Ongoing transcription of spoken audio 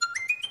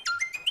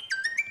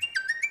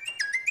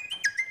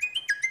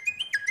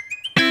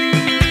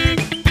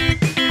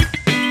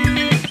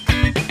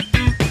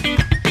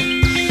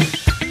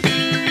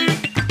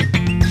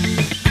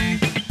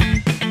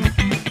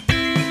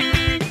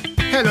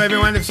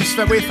everyone, this is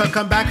Fabrice.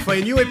 Welcome back for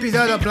a new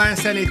episode of Blind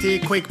Sanity,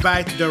 Quick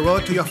Bite, The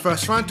Road to Your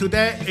First Run.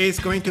 Today is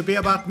going to be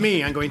about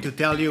me. I'm going to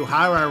tell you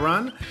how I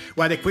run,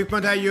 what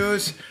equipment I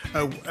use,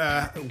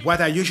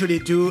 what I usually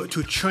do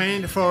to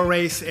train for a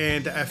race,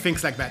 and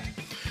things like that.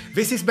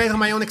 This is based on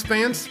my own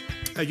experience.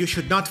 You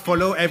should not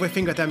follow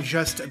everything that I'm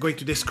just going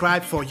to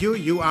describe for you.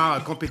 You are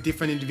a completely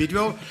different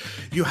individual.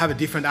 You have a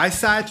different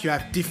eyesight. You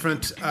have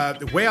different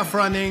way of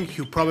running.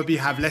 You probably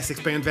have less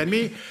experience than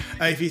me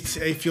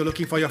if you're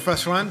looking for your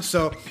first run.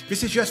 So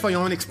this is just for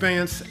your own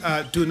experience.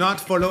 Do not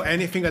follow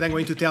anything that I'm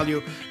going to tell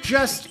you.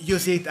 Just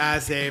use it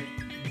as a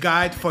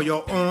guide for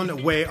your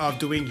own way of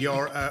doing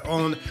your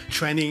own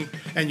training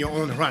and your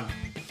own run.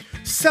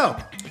 So,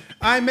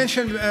 I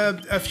mentioned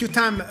a few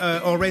times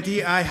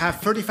already, I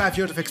have 35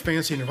 years of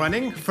experience in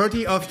running,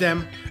 30 of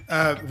them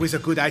with a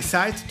good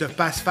eyesight, the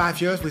past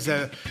 5 years with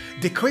a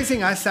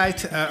decreasing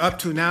eyesight up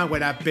to now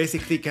when I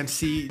basically can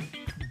see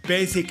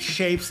basic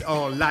shapes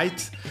or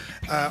light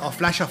or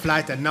flash of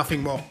light and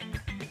nothing more.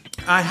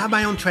 I have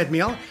my own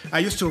treadmill. I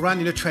used to run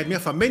in a treadmill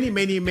for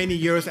many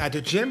years at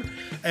the gym,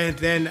 and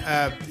then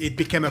it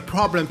became a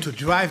problem to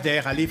drive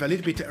there. I live a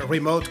little bit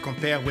remote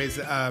compared with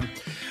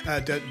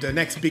the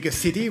next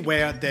biggest city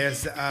where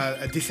there's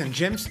decent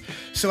gyms.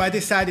 So I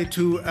decided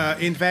to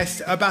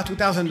invest about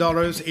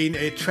 $2,000 in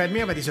a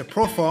treadmill that is a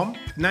Proform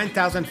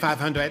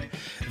 9,500,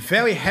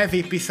 very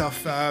heavy piece of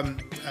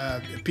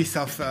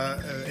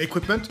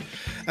equipment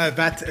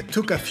that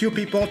took a few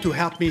people to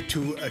help me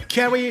to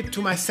carry it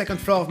to my second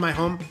floor of my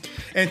home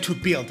and to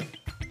build.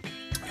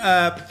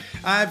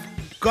 I've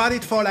got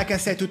it for, like I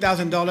said,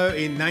 $2,000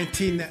 in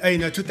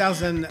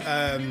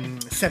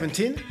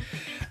 2017.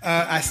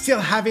 I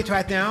still have it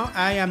right now.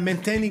 I am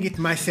maintaining it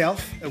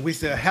myself with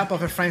the help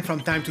of a friend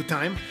from time to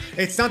time.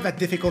 It's not that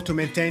difficult to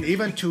maintain,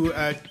 even to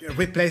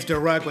replace the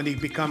rug when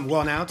it becomes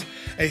worn out.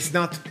 It's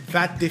not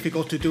that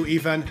difficult to do,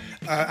 even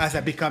as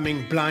I'm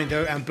becoming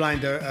blinder and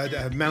blinder,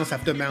 months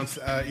after months,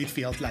 it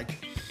feels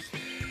like.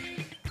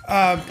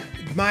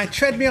 My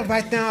treadmill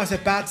right now is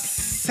about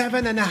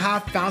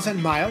 7,500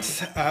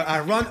 miles. I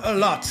run a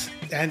lot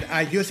and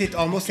I use it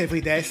almost every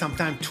day,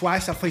 sometimes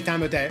twice or 3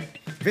 times a day.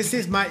 This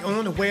is my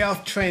own way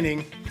of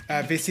training.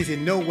 This is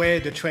in no way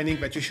the training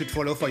that you should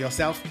follow for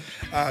yourself.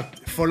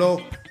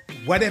 Follow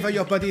whatever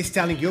your body is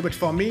telling you, but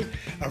for me,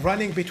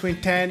 running between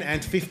 10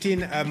 and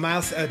 15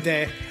 miles a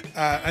day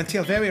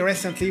until very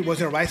recently was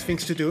the right thing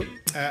to do.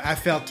 I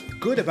felt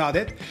good about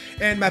it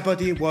and my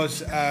body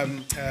was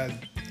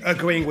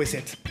agreeing with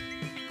it.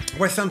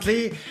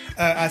 Recently,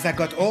 as I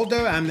got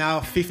older, I'm now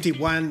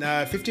 51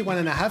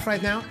 and a half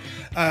right now,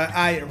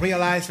 I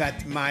realized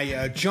that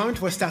my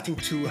joint was starting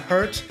to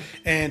hurt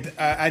and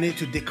I need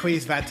to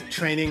decrease that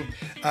training.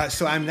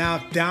 So I'm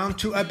now down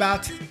to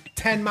about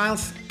 10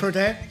 miles per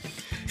day,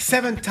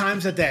 7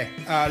 times a day.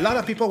 A lot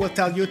of people will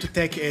tell you to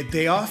take a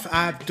day off.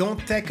 I don't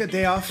take a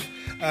day off.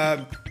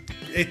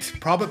 It's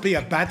probably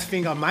a bad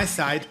thing on my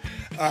side,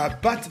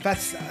 but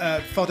that's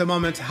for the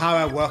moment how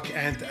I work,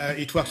 and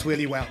it works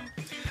really well.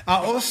 I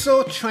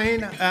also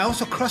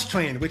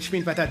cross-train, which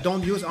means that I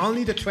don't use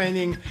only the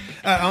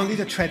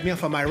treadmill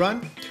for my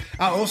run.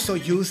 I also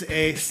use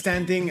a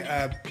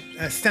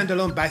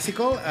standalone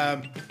bicycle,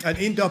 an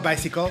indoor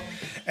bicycle,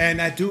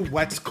 and I do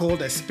what's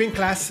called a spin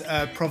class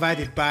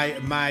provided by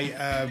my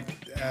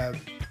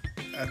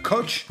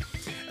coach.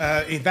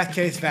 In that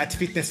case, that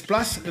Fitness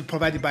Plus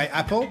provided by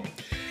Apple.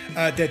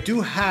 They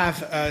do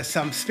have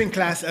some spin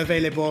class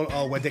available,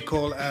 or what they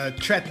call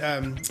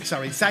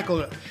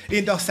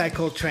indoor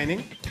cycle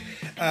training.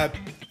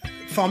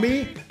 For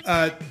me,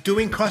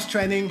 doing cross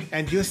training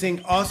and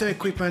using other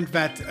equipment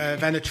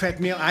than a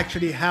treadmill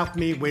actually helped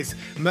me with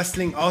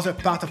muscling other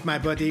parts of my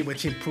body,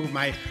 which improved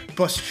my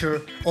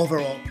posture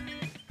overall.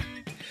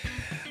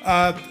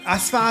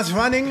 As far as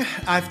running,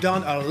 I've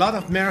done a lot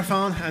of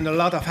marathon and a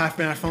lot of half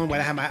marathon when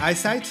I had my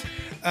eyesight.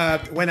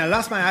 When I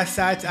lost my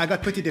eyesight, I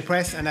got pretty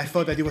depressed and I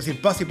thought that it was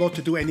impossible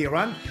to do any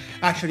run.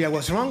 Actually, I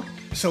was wrong.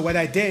 So what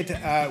I did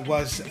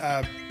was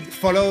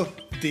follow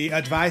the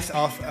advice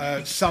of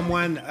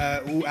someone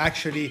who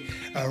actually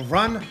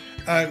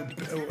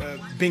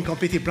being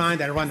completely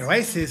blind and run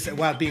races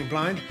while being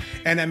blind.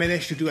 And I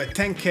managed to do a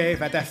 10K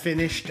that I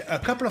finished a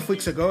couple of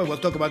weeks ago. We'll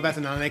talk about that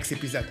in our next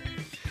episode.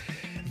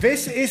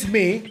 This is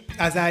me.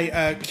 As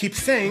I keep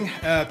saying,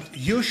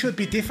 you should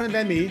be different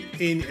than me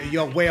in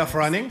your way of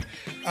running.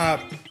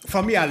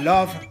 For me, I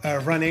love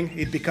running.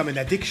 It became an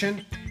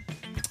addiction.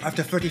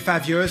 After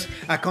 35 years,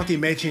 I can't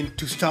imagine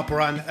to stop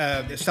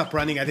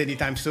running at any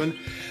time soon.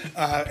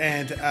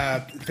 And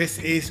this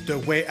is the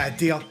way I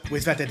deal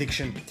with that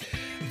addiction.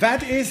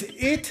 That is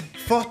it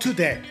for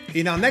today.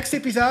 In our next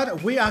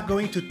episode, we are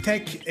going to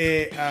take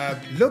a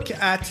look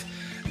at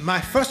my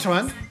first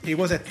run. It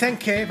was a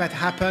 10K that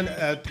happened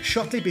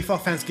shortly before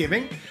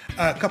Thanksgiving,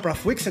 a couple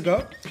of weeks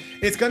ago.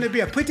 It's going to be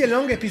a pretty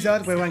long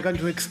episode where I'm going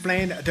to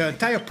explain the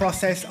entire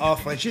process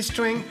of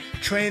registering,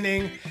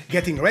 training,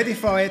 getting ready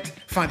for it,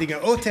 finding a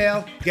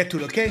hotel, get to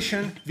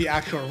location, the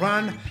actual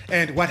run,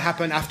 and what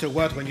happened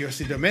afterward when you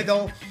receive the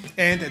medal,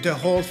 and the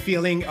whole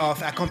feeling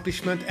of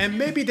accomplishment and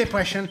maybe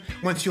depression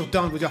once you're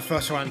done with your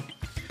first run.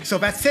 So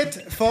that's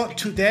it for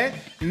today.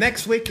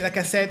 Next week, like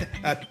I said,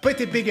 a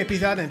pretty big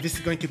episode, and this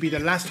is going to be the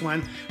last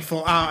one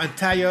for our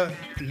entire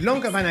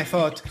longer than I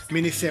thought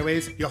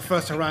mini-series, your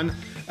first run,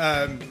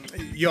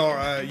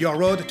 your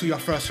road to your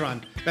first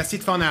run. That's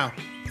it for now.